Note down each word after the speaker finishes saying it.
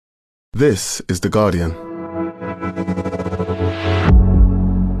This is The Guardian.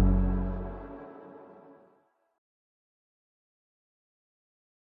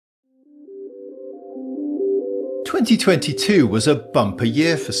 "2022 was a bumper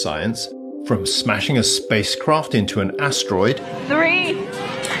year for science, from smashing a spacecraft into an asteroid. 3,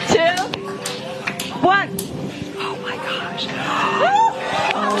 2, 1. Oh my gosh.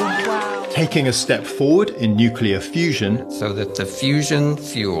 Oh wow. Taking a step forward in nuclear fusion. So that the fusion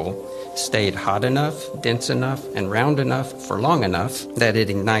fuel stayed hot enough, dense enough, and round enough for long enough that it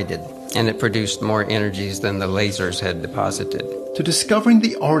ignited, and it produced more energies than the lasers had deposited. To discovering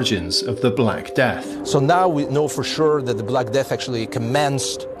the origins of the Black Death. So now we know for sure that the Black Death actually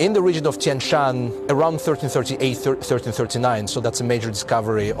commenced in the region of Tian Shan around 1338, 1339. So that's a major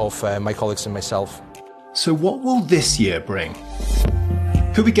discovery of my colleagues and myself. So what will this year bring?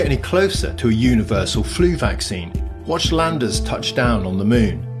 Could we get any closer to a universal flu vaccine? Watch landers touch down on the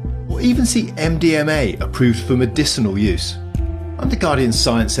moon? Or even see MDMA approved for medicinal use? I'm The Guardian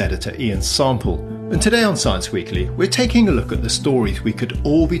science editor Ian Sample, and today on Science Weekly we're taking a look at the stories we could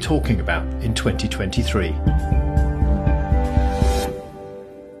all be talking about in 2023.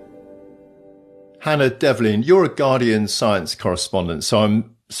 Hannah Devlin, you're a Guardian science correspondent, so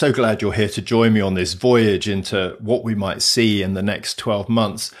I'm so glad you're here to join me on this voyage into what we might see in the next 12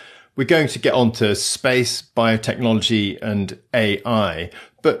 months. We're going to get onto space, biotechnology and AI.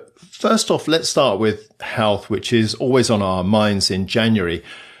 But first off, let's start with health, which is always on our minds in January.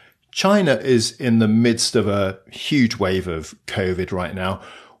 China is in the midst of a huge wave of COVID right now.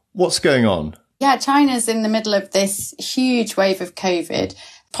 What's going on? Yeah, China's in the middle of this huge wave of COVID,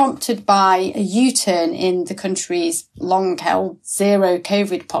 prompted by a U-turn in the country's long-held zero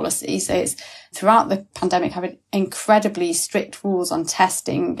COVID policy. So it's throughout the pandemic having incredibly strict rules on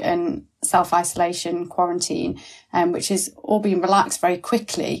testing and self-isolation, quarantine, which is all being relaxed very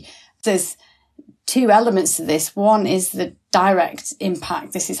quickly. There's two elements to this. One is the direct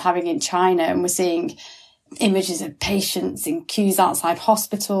impact this is having in China, and we're seeing images of patients in queues outside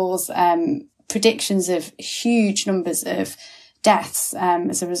hospitals, predictions of huge numbers of deaths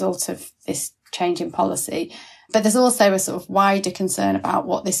as a result of this change in policy. But there's also a sort of wider concern about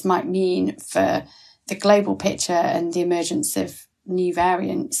what this might mean for the global picture and the emergence of new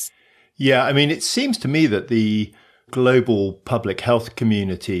variants. Yeah, I mean, it seems to me that the global public health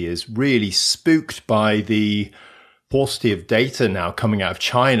community is really spooked by the paucity of data now coming out of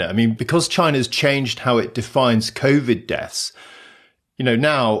China. I mean, because China's changed how it defines COVID deaths, you know,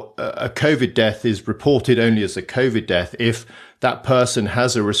 now a COVID death is reported only as a COVID death if that person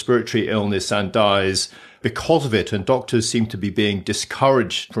has a respiratory illness and dies because of it. And doctors seem to be being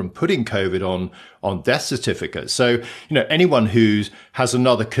discouraged from putting COVID on death certificates. So, you know, anyone who has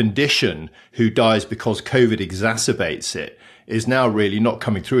another condition who dies because COVID exacerbates it is now really not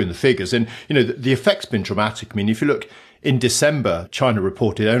coming through in the figures. And, you know, the effect's been dramatic. I mean, if you look in December, China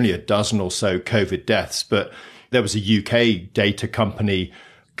reported only a dozen or so COVID deaths, but there was a UK data company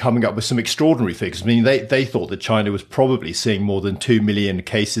coming up with some extraordinary figures. I mean, they thought that China was probably seeing more than 2 million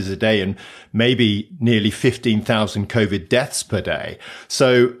cases a day and maybe nearly 15,000 COVID deaths per day.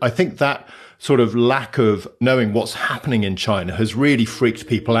 So I think that sort of lack of knowing what's happening in China has really freaked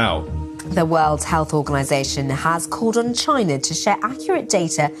people out. The World Health Organization has called on China to share accurate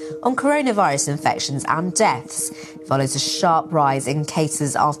data on coronavirus infections and deaths. It follows a sharp rise in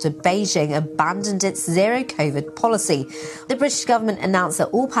cases after Beijing abandoned its zero COVID policy. The British government announced that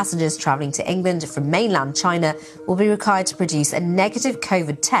all passengers travelling to England from mainland China will be required to produce a negative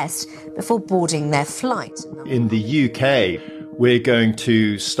COVID test before boarding their flight. In the UK, we're going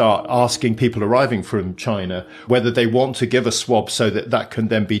to start asking people arriving from China whether they want to give a swab so that that can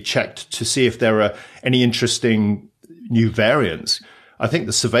then be checked to see if there are any interesting new variants. I think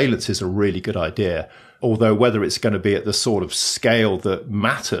the surveillance is a really good idea, although whether it's going to be at the sort of scale that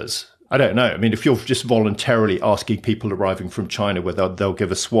matters, I don't know. I mean, if you're just voluntarily asking people arriving from China whether they'll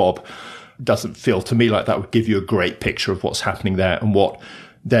give a swab, doesn't feel to me like that would give you a great picture of what's happening there and what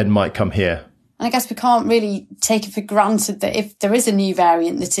then might come here. And I guess we can't really take it for granted that if there is a new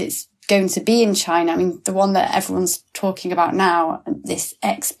variant, that it's going to be in China. I mean, the one that everyone's talking about now, this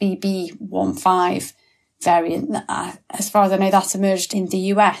XBB.1.5 variant, as far as I know, that emerged in the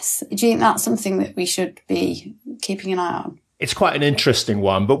US. Do you think that's something that we should be keeping an eye on? It's quite an interesting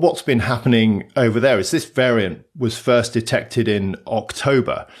one, but what's been happening over there is this variant was first detected in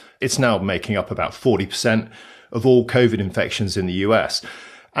October. It's now making up about 40% of all COVID infections in the US.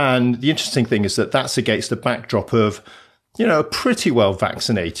 And the interesting thing is that that's against the backdrop of, you know, a pretty well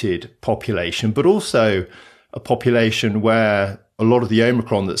vaccinated population, but also a population where a lot of the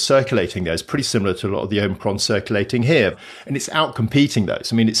Omicron that's circulating there is pretty similar to a lot of the Omicron circulating here. And it's outcompeting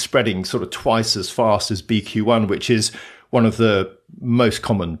those. I mean, it's spreading sort of twice as fast as BQ1, which is one of the most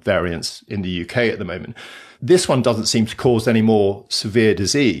common variants in the UK at the moment. This one doesn't seem to cause any more severe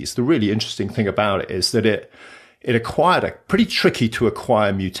disease. The really interesting thing about it is that it acquired a pretty tricky to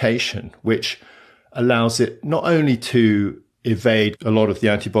acquire mutation, which allows it not only to evade a lot of the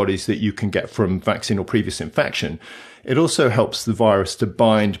antibodies that you can get from vaccine or previous infection, it also helps the virus to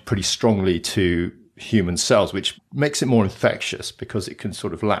bind pretty strongly to human cells, which makes it more infectious because it can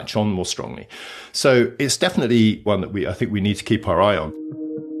sort of latch on more strongly. So it's definitely one that I think we need to keep our eye on.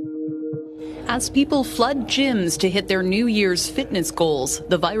 As people flood gyms to hit their New Year's fitness goals,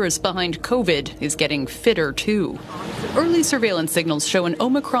 the virus behind COVID is getting fitter too. Early surveillance signals show an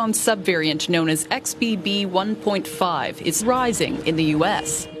Omicron subvariant known as XBB 1.5 is rising in the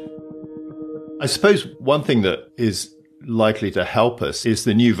US. I suppose one thing that is likely to help us is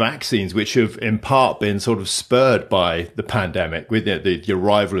the new vaccines, which have in part been sort of spurred by the pandemic with the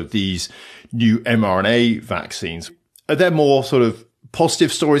arrival of these new mRNA vaccines. Are there more sort of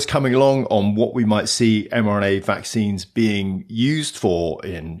positive stories coming along on what we might see mRNA vaccines being used for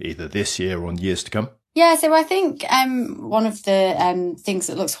in either this year or in years to come? Yeah, so I think one of the things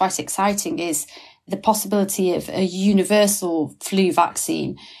that looks quite exciting is the possibility of a universal flu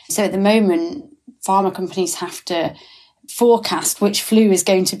vaccine. So at the moment, pharma companies have to forecast which flu is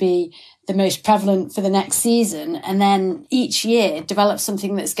going to be the most prevalent for the next season, and then each year develop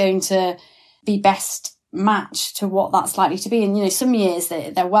something that's going to be best matched to what that's likely to be. And, some years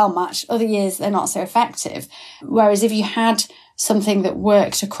they're well matched, other years they're not so effective. Whereas if you had something that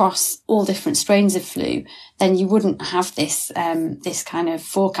worked across all different strains of flu, then you wouldn't have this kind of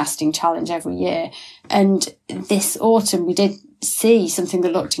forecasting challenge every year. And this autumn, we did see something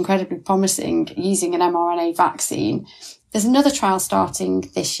that looked incredibly promising using an mRNA vaccine. There's another trial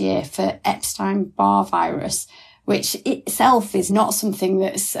starting this year for Epstein-Barr virus, which itself is not something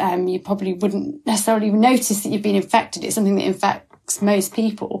that's you probably wouldn't necessarily notice that you've been infected. It's something that infects most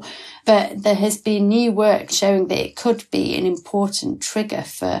people. But there has been new work showing that it could be an important trigger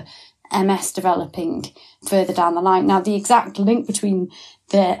for MS developing further down the line. Now, the exact link between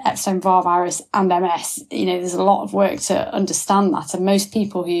the Epstein-Barr virus and MS, there's a lot of work to understand that. And most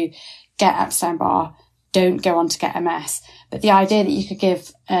people who get Epstein-Barr don't go on to get MS. But the idea that you could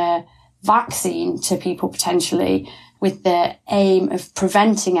give a vaccine to people potentially with the aim of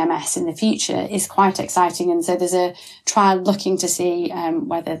preventing MS in the future is quite exciting. And so there's a trial looking to see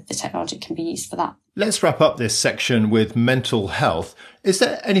whether the technology can be used for that. Let's wrap up this section with mental health. Is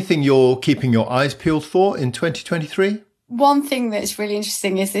there anything you're keeping your eyes peeled for in 2023? One thing that's really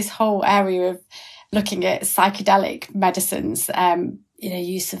interesting is this whole area of looking at psychedelic medicines,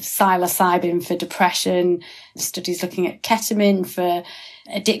 use of psilocybin for depression, studies looking at ketamine for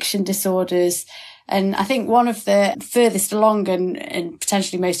addiction disorders. And I think one of the furthest along and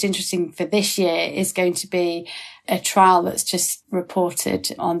potentially most interesting for this year is going to be a trial that's just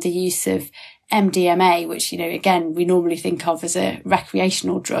reported on the use of MDMA, which, again, we normally think of as a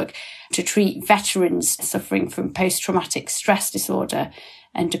recreational drug to treat veterans suffering from post-traumatic stress disorder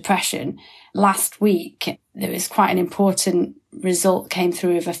and depression. Last week, there was quite an important result came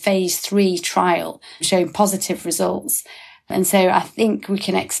through of a phase 3 trial showing positive results. And so I think we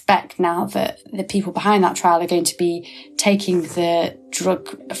can expect now that the people behind that trial are going to be taking the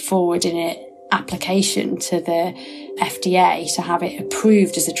drug forward in an application to the FDA to have it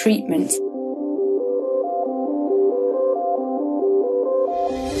approved as a treatment.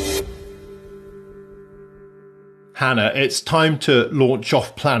 Hannah, it's time to launch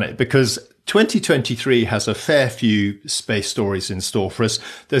off planet because 2023 has a fair few space stories in store for us.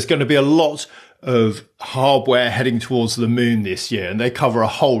 There's going to be a lot of hardware heading towards the moon this year, and they cover a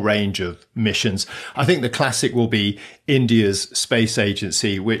whole range of missions. I think the classic will be India's space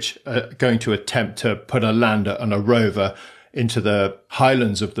agency, which are going to attempt to put a lander and a rover into the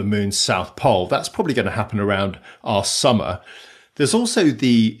highlands of the moon's south pole. That's probably going to happen around our summer. There's also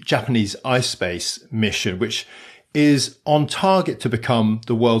the Japanese iSpace mission, which is on target to become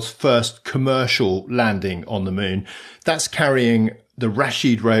the world's first commercial landing on the moon. That's carrying the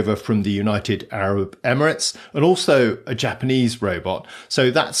Rashid rover from the United Arab Emirates and also a Japanese robot.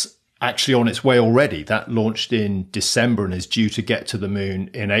 So that's actually on its way already. That launched in December and is due to get to the moon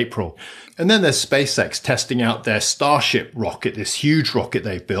in April. And then there's SpaceX testing out their Starship rocket, this huge rocket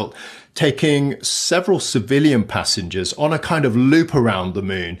they've built, taking several civilian passengers on a kind of loop around the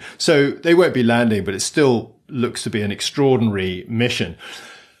moon. So they won't be landing, but it still looks to be an extraordinary mission.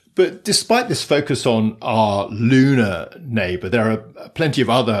 But despite this focus on our lunar neighbour, there are plenty of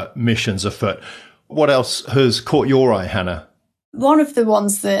other missions afoot. What else has caught your eye, Hannah? One of the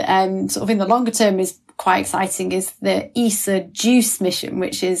ones that sort of in the longer term is quite exciting is the ESA JUICE mission,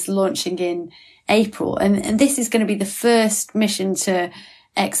 which is launching in April. And this is going to be the first mission to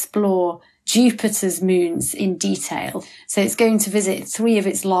explore Jupiter's moons in detail. So it's going to visit 3 of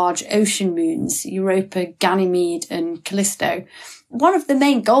its large ocean moons, Europa, Ganymede and Callisto. One of the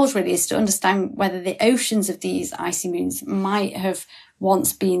main goals really is to understand whether the oceans of these icy moons might have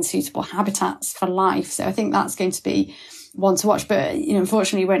once been suitable habitats for life. So I think that's going to be one to watch, but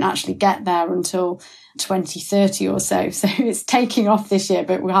unfortunately won't actually get there until 2030 or so. So it's taking off this year,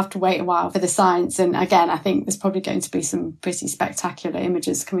 but we'll have to wait a while for the science. And again, I think there's probably going to be some pretty spectacular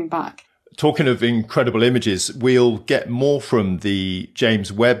images coming back. Talking of incredible images, we'll get more from the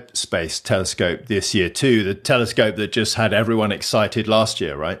James Webb Space Telescope this year too, the telescope that just had everyone excited last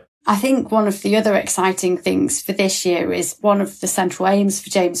year, right? I think one of the other exciting things for this year is one of the central aims for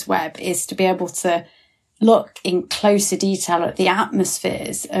James Webb is to be able to look in closer detail at the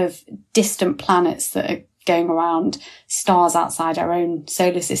atmospheres of distant planets that are going around stars outside our own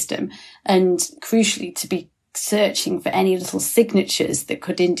solar system, and crucially to be searching for any little signatures that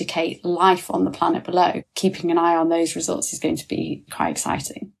could indicate life on the planet below. Keeping an eye on those results is going to be quite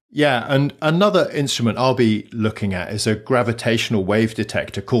exciting. Yeah, and another instrument I'll be looking at is a gravitational wave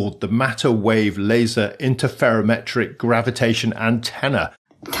detector called the Matter Wave Laser Interferometric Gravitation Antenna.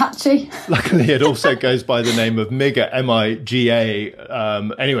 Catchy. Luckily, it also goes by the name of MIGA, M-I-G-A.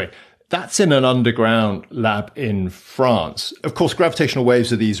 Anyway, that's in an underground lab in France. Of course, gravitational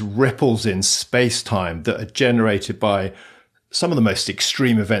waves are these ripples in space-time that are generated by some of the most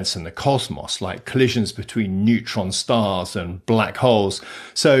extreme events in the cosmos, like collisions between neutron stars and black holes.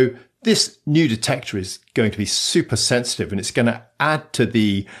 So this new detector is going to be super sensitive, and it's going to add to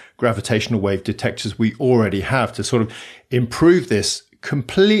the gravitational wave detectors we already have to sort of improve this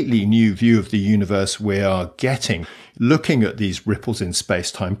completely new view of the universe we are getting, looking at these ripples in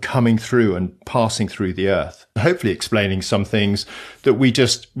space-time coming through and passing through the Earth, hopefully explaining some things that we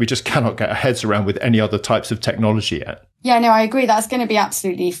just cannot get our heads around with any other types of technology yet. Yeah, no, I agree. That's going to be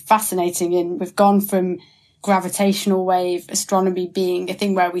absolutely fascinating. And we've gone from gravitational wave astronomy being a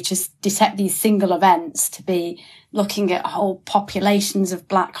thing where we just detect these single events to be looking at whole populations of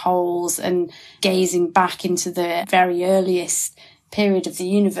black holes and gazing back into the very earliest period of the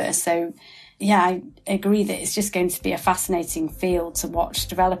universe. So yeah, I agree that it's just going to be a fascinating field to watch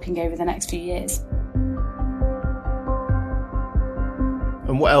developing over the next few years.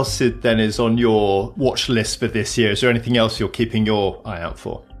 And what else then is on your watch list for this year? Is there anything else you're keeping your eye out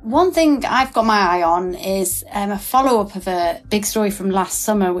for? One thing I've got my eye on is a follow-up of a big story from last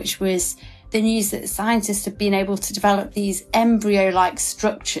summer, which was the news that scientists have been able to develop these embryo-like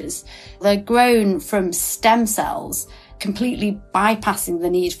structures. They're grown from stem cells, completely bypassing the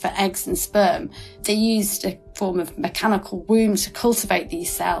need for eggs and sperm. They used a form of mechanical womb to cultivate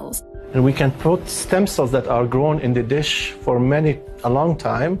these cells. And we can put stem cells that are grown in the dish for a long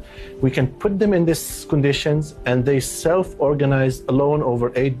time. We can put them in these conditions and they self-organize alone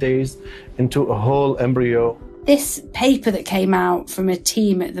over 8 days into a whole embryo. This paper that came out from a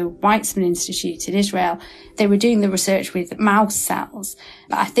team at the Weizmann Institute in Israel, they were doing the research with mouse cells.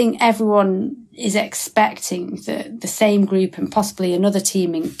 But I think everyone is expecting that the same group and possibly another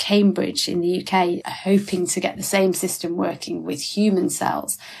team in Cambridge in the UK are hoping to get the same system working with human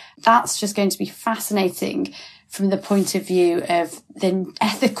cells. That's just going to be fascinating from the point of view of the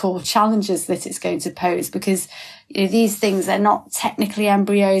ethical challenges that it's going to pose, because these things are not technically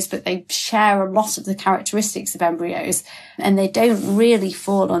embryos, but they share a lot of the characteristics of embryos, and they don't really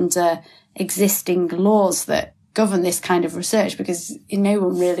fall under existing laws that govern this kind of research, because no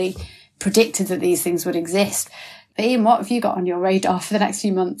one really predicted that these things would exist. But Ian, what have you got on your radar for the next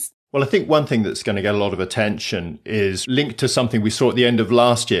few months? Well, I think one thing that's going to get a lot of attention is linked to something we saw at the end of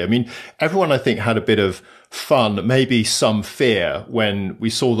last year. I mean, everyone, I think, had a bit of fun, maybe some fear, when we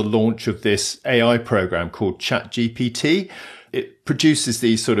saw the launch of this AI program called ChatGPT. It produces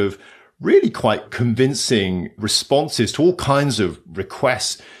these sort of really quite convincing responses to all kinds of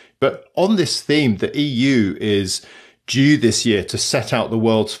requests. But on this theme, the EU is due this year to set out the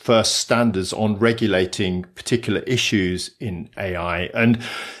world's first standards on regulating particular issues in AI. And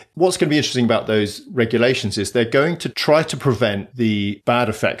what's going to be interesting about those regulations is they're going to try to prevent the bad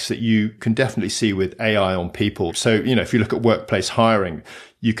effects that you can definitely see with AI on people. So, if you look at workplace hiring,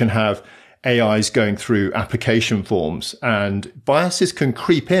 you can have AIs going through application forms, and biases can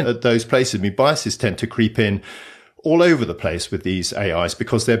creep in at those places. I mean, biases tend to creep in all over the place with these AIs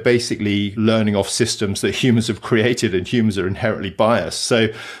because they're basically learning off systems that humans have created, and humans are inherently biased. So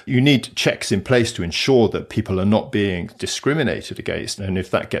you need checks in place to ensure that people are not being discriminated against. And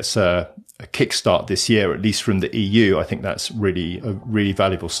if that gets a a kickstart this year, at least from the EU, I think that's really a really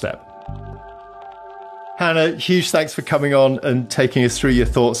valuable step. Hannah, huge thanks for coming on and taking us through your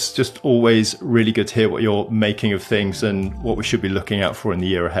thoughts. Just always really good to hear what you're making of things and what we should be looking out for in the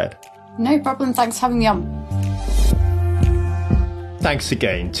year ahead. No problem. Thanks for having me on. Thanks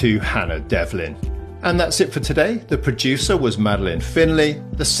again to Hannah Devlin. And that's it for today. The producer was Madeline Finlay.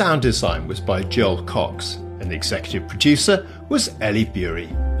 The sound design was by Joel Cox. And the executive producer was Ellie Bury.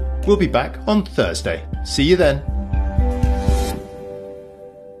 We'll be back on Thursday. See you then.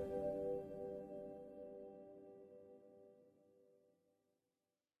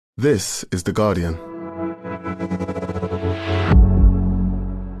 This is The Guardian.